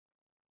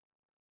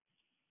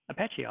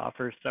Apache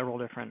offers several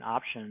different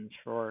options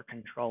for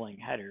controlling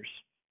headers.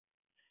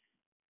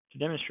 To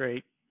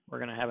demonstrate, we're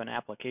going to have an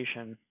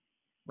application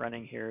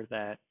running here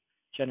that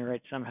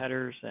generates some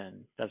headers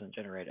and doesn't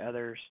generate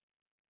others.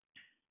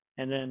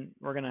 And then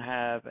we're going to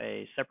have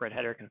a separate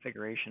header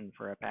configuration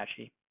for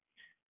Apache,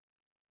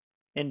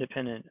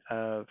 independent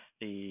of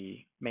the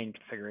main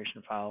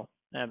configuration file.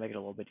 That'll make it a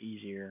little bit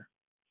easier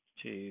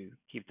to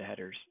keep the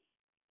headers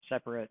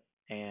separate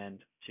and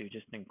to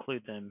just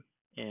include them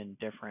in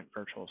different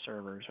virtual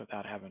servers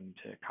without having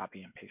to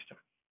copy and paste them.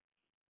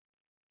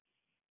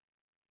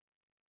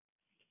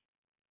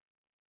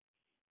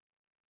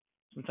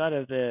 Inside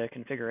of the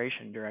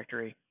configuration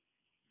directory,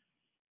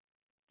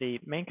 the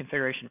main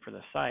configuration for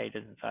the site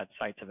is inside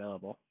sites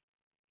available.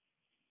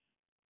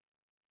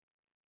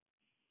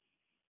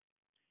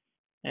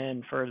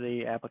 And for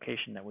the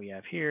application that we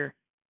have here,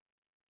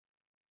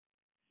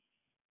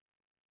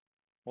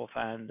 we'll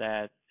find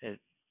that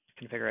its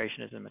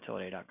configuration is in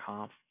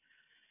matilda.conf.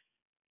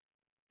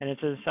 And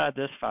it's inside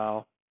this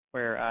file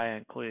where I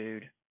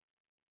include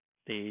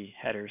the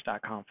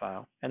headers.conf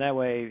file. And that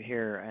way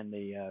here in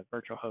the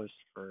virtual host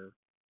for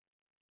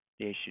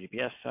the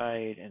HTTPS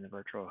site and the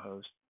virtual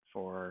host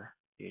for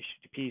the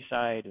HTTP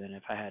site, and then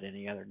if I had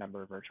any other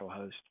number of virtual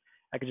hosts,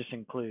 I could just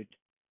include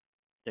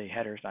the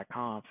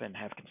headers.conf and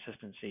have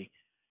consistency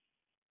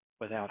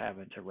without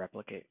having to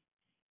replicate.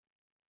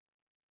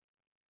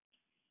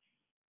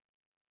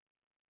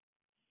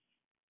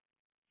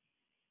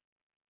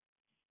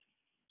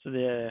 So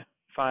the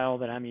file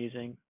that I'm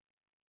using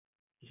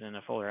is in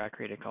a folder I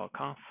created called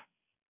conf.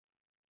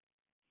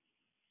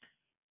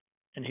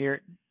 And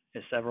here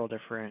is several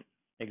different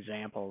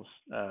examples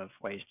of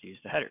ways to use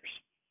the headers.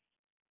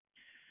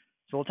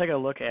 So we'll take a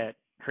look at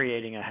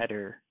creating a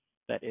header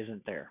that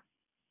isn't there.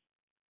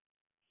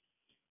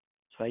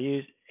 So I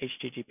use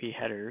HTTP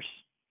headers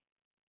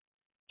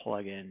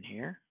plugin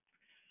here.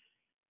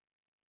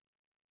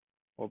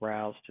 We'll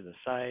browse to the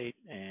site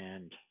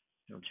and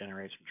it'll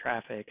generate some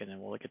traffic, and then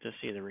we'll look at to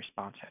see the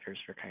response headers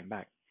for coming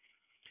back.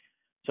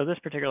 So this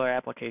particular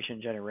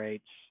application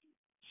generates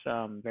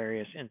some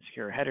various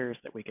insecure headers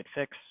that we could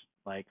fix,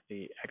 like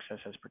the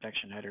XSS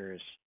protection header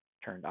is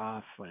turned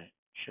off when it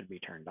should be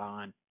turned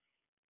on.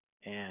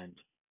 And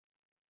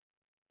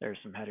there's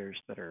some headers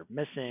that are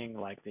missing,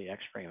 like the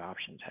X-frame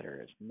options header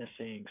is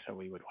missing, so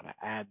we would want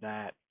to add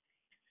that.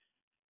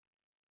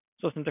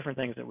 So some different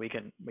things that we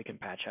can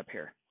patch up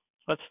here.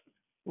 Let's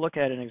look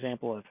at an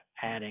example of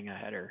adding a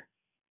header.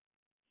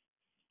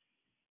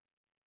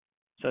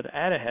 So to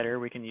add a header,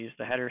 we can use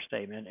the header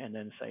statement and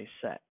then say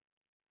set.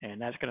 And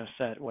that's going to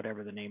set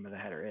whatever the name of the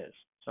header is.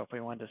 So if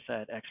we wanted to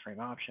set X-frame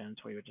options,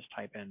 we would just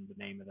type in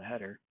the name of the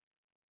header.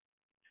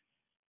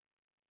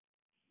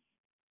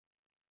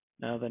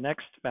 Now the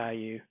next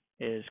value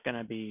is going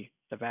to be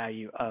the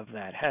value of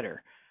that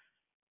header.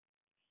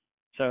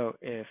 So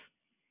if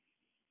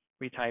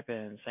we type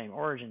in same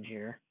origin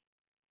here,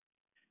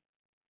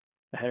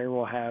 the header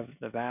will have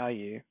the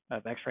value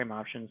of X-frame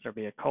options. There'll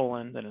be a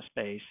colon, then a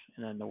space,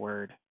 and then the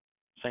word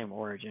same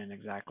origin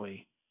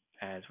exactly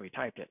as we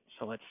typed it.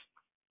 So let's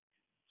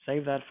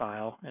save that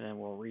file, and then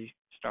we'll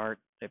restart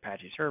the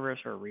Apache service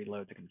or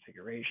reload the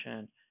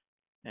configuration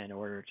in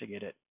order to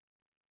get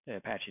the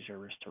Apache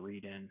service to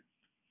read in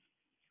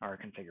our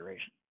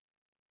configuration.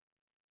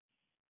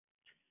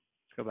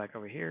 Let's go back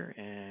over here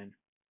and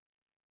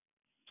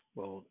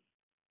we'll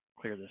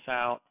clear this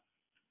out,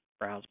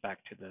 browse back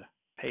to the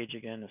page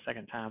again the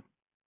second time.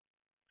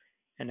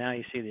 And now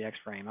you see the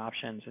X-frame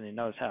options, and you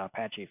notice how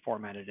Apache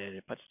formatted it.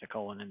 It puts the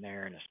colon in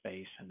there and a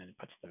space, and then it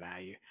puts the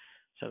value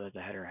so that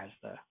the header has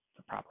the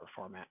proper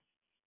format.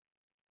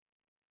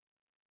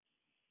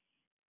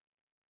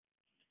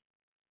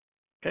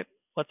 Okay,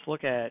 let's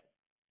look at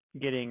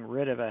getting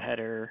rid of a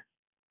header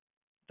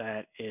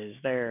that is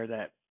there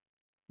that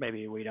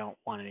maybe we don't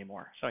want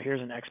anymore. So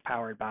here's an X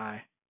powered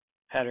by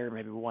header.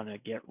 Maybe we want to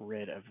get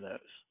rid of those.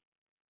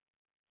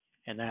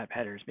 And that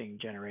header is being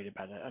generated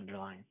by the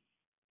underlying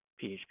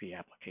PHP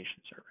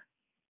application server.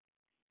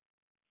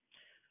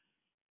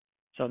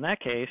 So in that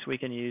case, we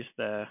can use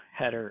the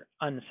header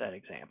unset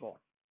example.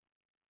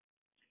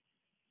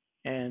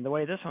 And the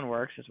way this one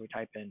works is we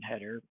type in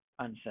header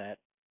unset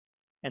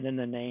and then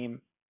the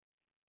name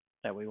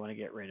that we want to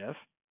get rid of.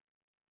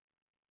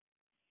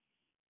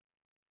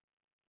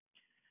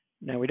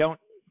 Now we don't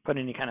put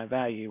any kind of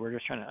value. We're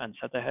just trying to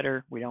unset the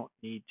header. We don't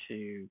need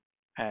to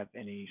have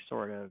any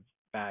sort of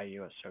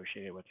value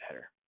associated with the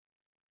header.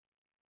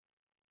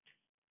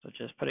 So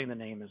just putting the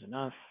name is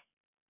enough.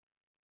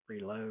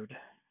 Reload.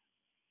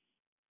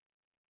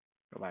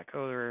 Go back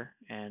over,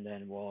 and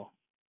then we'll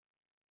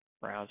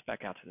browse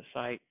back out to the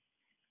site.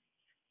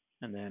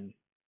 And then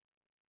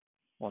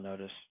we'll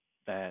notice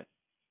that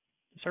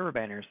the server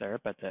banner is there,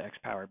 but the X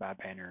powered by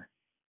banner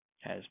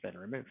has been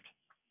removed.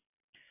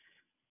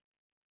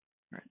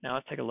 All right, now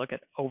let's take a look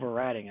at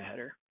overriding a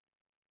header.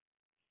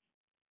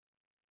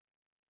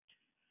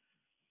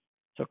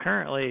 So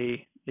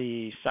currently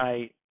the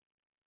site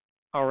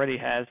already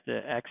has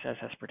the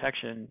XSS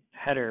protection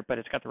header, but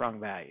it's got the wrong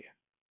value.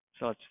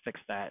 So let's fix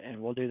that, and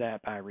we'll do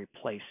that by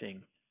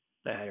replacing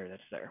the header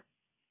that's there.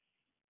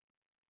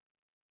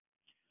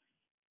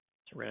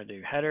 So we're going to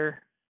do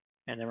header,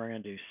 and then we're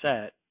going to do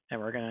set,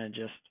 and we're going to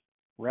just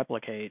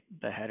replicate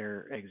the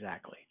header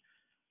exactly.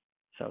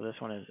 So this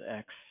one is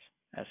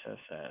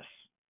XSSS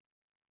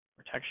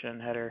protection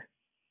header,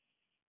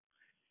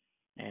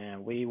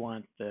 and we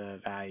want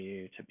the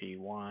value to be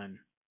 1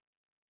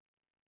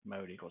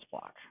 mode equals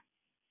block.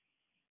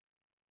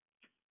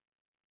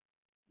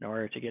 In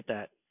order to get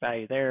that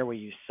value there, we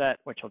use set,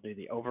 which will do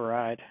the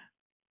override.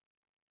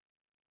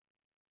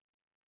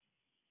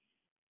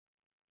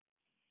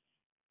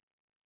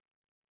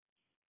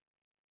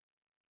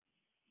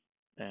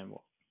 Then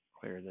we'll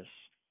clear this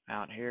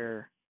out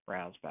here,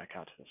 browse back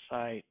out to the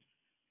site,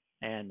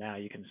 and now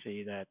you can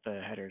see that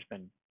the header's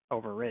been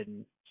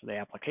overridden. So the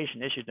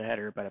application issued the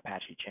header, but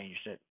Apache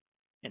changed it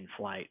in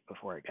flight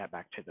before it got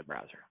back to the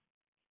browser.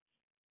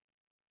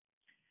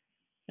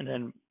 And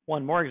then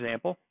one more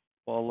example,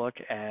 we'll look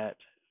at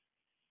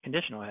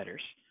conditional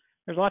headers.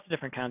 There's lots of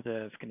different kinds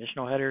of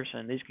conditional headers,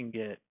 and these can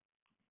get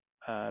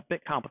a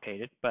bit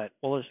complicated, but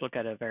we'll just look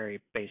at a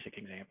very basic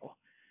example.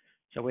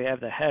 So we have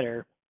the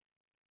header,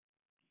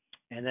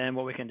 and then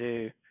what we can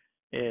do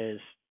is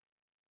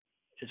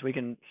we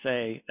can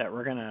say that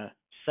we're going to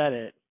set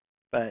it,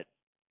 but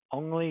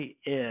only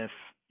if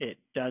it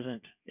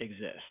doesn't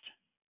exist.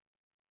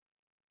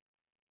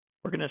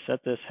 We're going to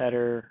set this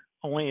header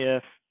only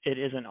if it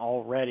isn't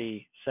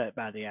already set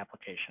by the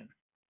application.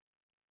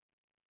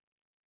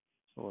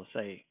 So we'll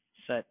say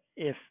set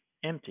if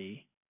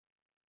empty,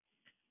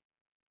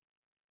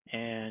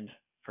 and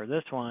for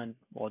this one,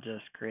 we'll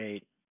just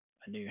create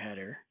a new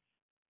header.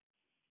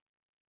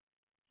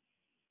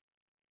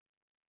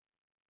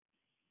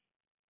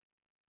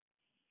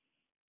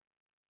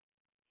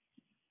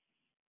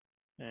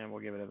 And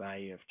we'll give it a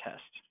value of test.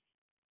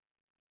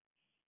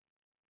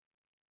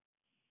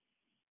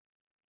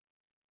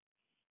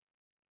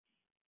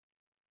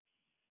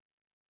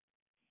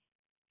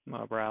 I'm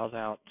going to browse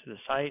out to the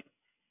site,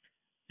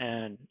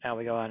 and now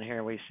we go on here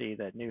and we see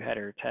that new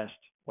header test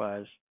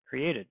was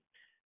created.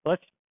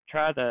 Let's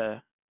try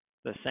the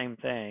same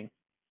thing,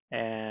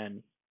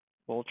 and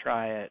we'll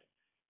try it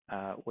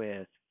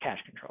with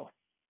cache control,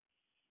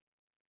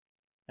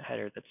 a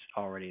header that's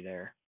already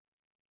there.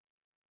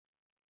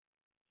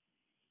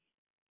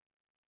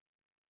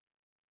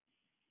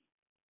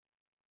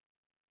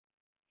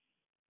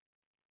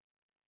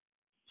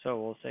 So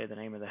we'll say the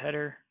name of the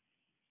header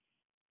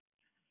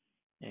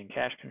in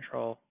cache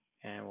control,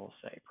 and we'll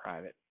say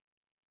private.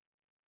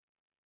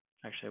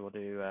 Actually, we'll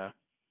do a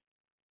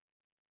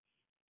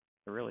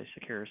really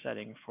secure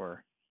setting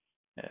for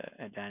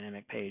a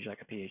dynamic page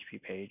like a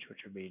PHP page, which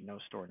would be no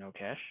store, no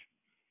cache.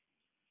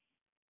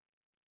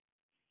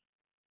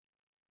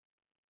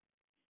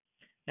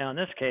 Now in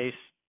this case,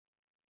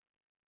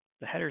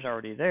 the header's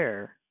already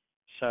there,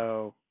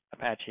 so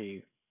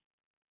Apache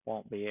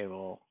won't be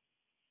able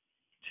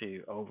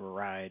to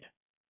override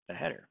the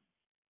header.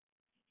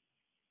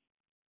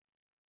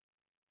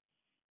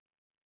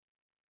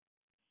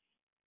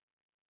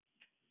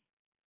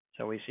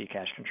 So we see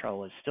cache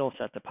control is still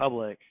set to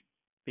public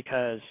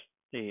because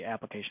the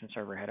application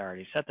server had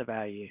already set the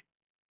value,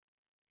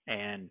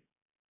 and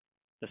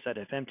the set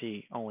if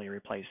empty only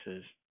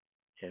replaces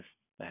if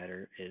the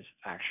header is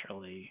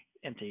actually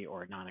empty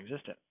or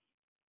non-existent.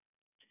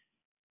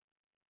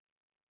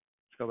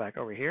 Let's go back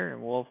over here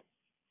and we'll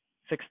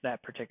fix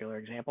that particular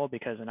example,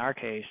 because in our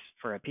case,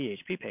 for a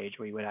PHP page,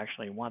 we would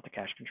actually want the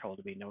cache control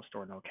to be no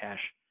store, no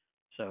cache.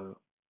 So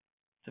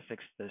to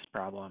fix this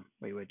problem,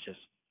 we would just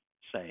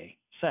say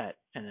set,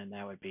 and then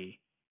that would be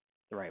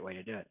the right way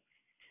to do it.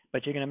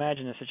 But you can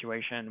imagine a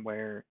situation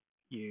where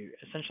you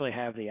essentially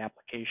have the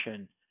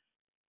application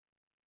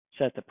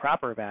set the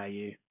proper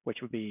value, which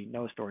would be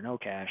no store, no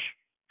cache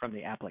from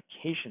the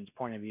application's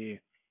point of view,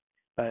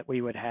 but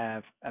we would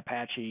have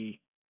Apache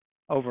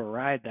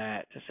override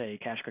that to say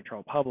cache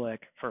control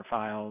public for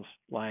files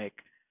like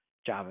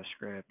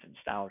JavaScript and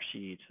style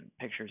sheets and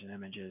pictures and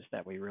images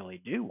that we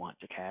really do want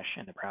to cache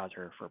in the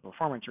browser for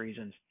performance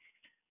reasons,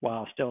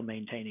 while still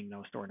maintaining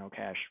no store, no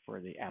cache for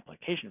the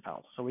application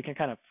files. So we can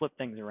kind of flip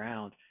things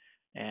around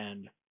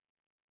and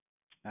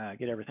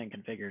get everything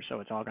configured so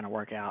it's all going to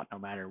work out no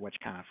matter which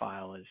kind of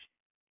file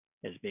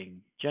is being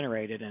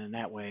generated, and in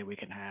that way we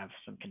can have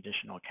some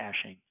conditional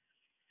caching.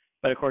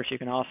 But of course you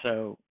can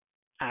also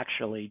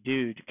actually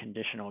do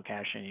conditional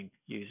caching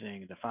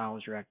using the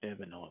files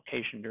directive and the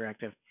location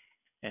directive,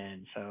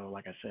 and so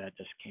like I said,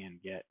 this can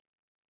get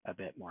a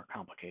bit more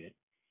complicated.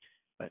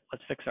 But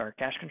let's fix our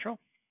cache control.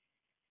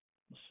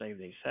 We'll save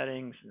these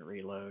settings and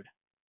reload,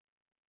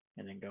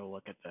 and then go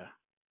look at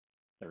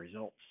the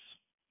results.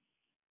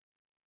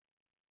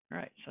 All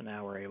right, so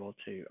now we're able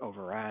to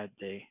override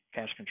the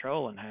cache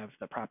control and have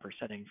the proper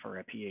setting for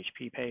a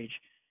PHP page,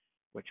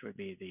 which would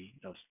be the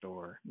no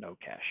store, no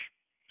cache.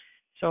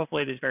 So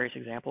hopefully these various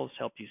examples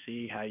help you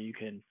see how you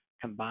can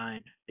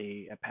combine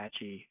the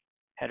Apache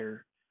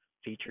header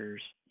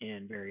features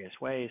in various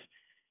ways.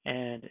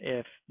 And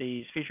if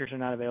these features are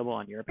not available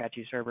on your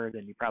Apache server,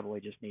 then you probably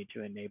just need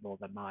to enable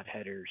the mod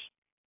headers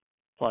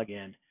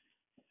plugin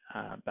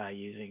by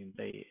using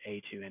the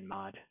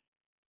a2nmod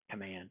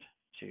command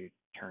to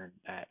turn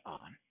that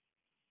on.